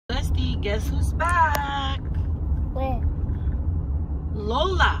guess who's back? Where?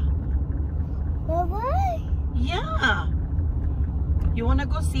 Lola. What? Yeah. You wanna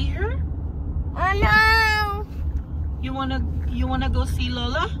go see her? Oh no. You wanna go see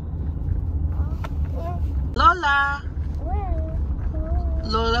Lola? Lola. Where?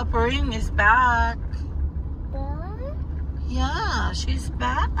 Lola Puring is back. Where? Yeah, she's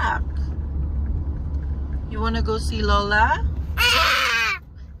back. You wanna go see Lola? Ah!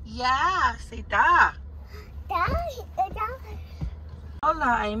 Yeah, say da. Dad. Lola,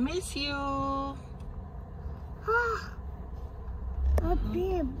 I miss you. A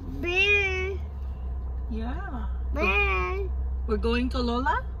bear. Yeah. Bear. We're going to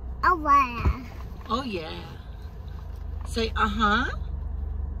Lola? A bear. Oh yeah. Say uh-huh.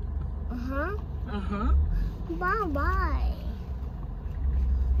 Uh-huh. Uh-huh. Bye-bye.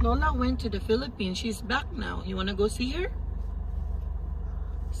 Lola went to the Philippines. She's back now. You wanna go see her?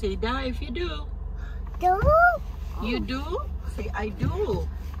 Say da if you do. Do? You do? Say I do.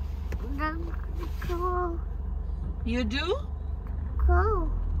 Cool. You do?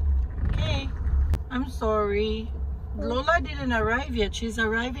 Cool. Okay. I'm sorry. Lola didn't arrive yet. She's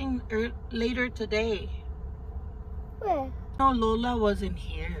arriving later today. Where? No, Lola wasn't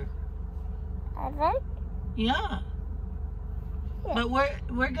here. Ever? Yeah. But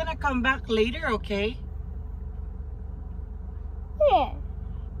we're gonna come back later, okay? Where?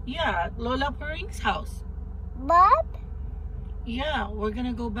 Yeah, Lola Puring's house. Bob? Yeah, we're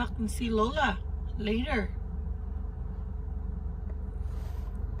gonna go back and see Lola later.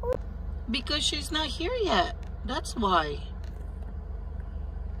 Because she's not here yet. That's why.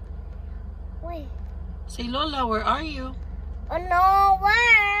 Wait. Say, Lola, where are you? Oh no,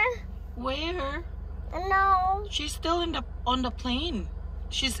 where? Where? Oh no. She's still on the plane.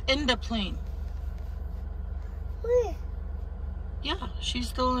 She's in the plane. Where? Yeah, she's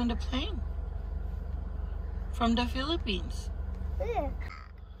still in the plane. From the Philippines. Where?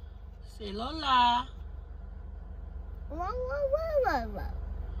 Say, Lola, Where?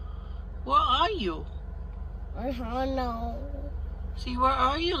 where are you? Oh no. See, where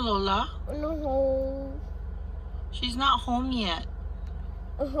are you, Lola? No. She's not home yet.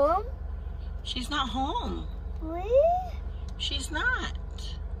 Uh-huh. She's not home. Where? She's not.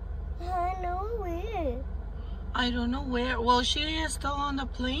 I know where. I don't know where. Well, she is still on the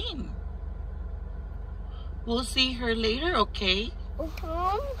plane. We'll see her later, okay?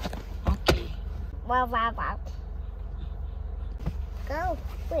 Uh-huh. Okay. Wow. Go.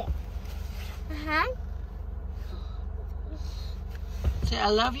 Where? Uh-huh. Say, I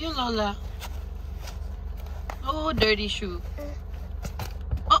love you, Lola. Oh, dirty shoe.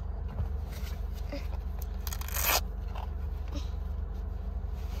 Oh.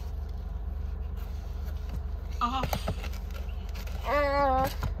 Off.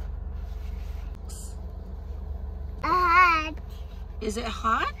 Hot. Is it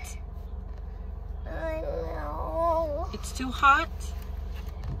hot? No. It's too hot?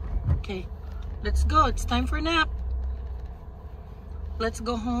 Okay, let's go. It's time for a nap. Let's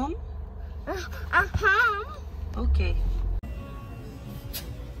go home. Uh-huh. Okay.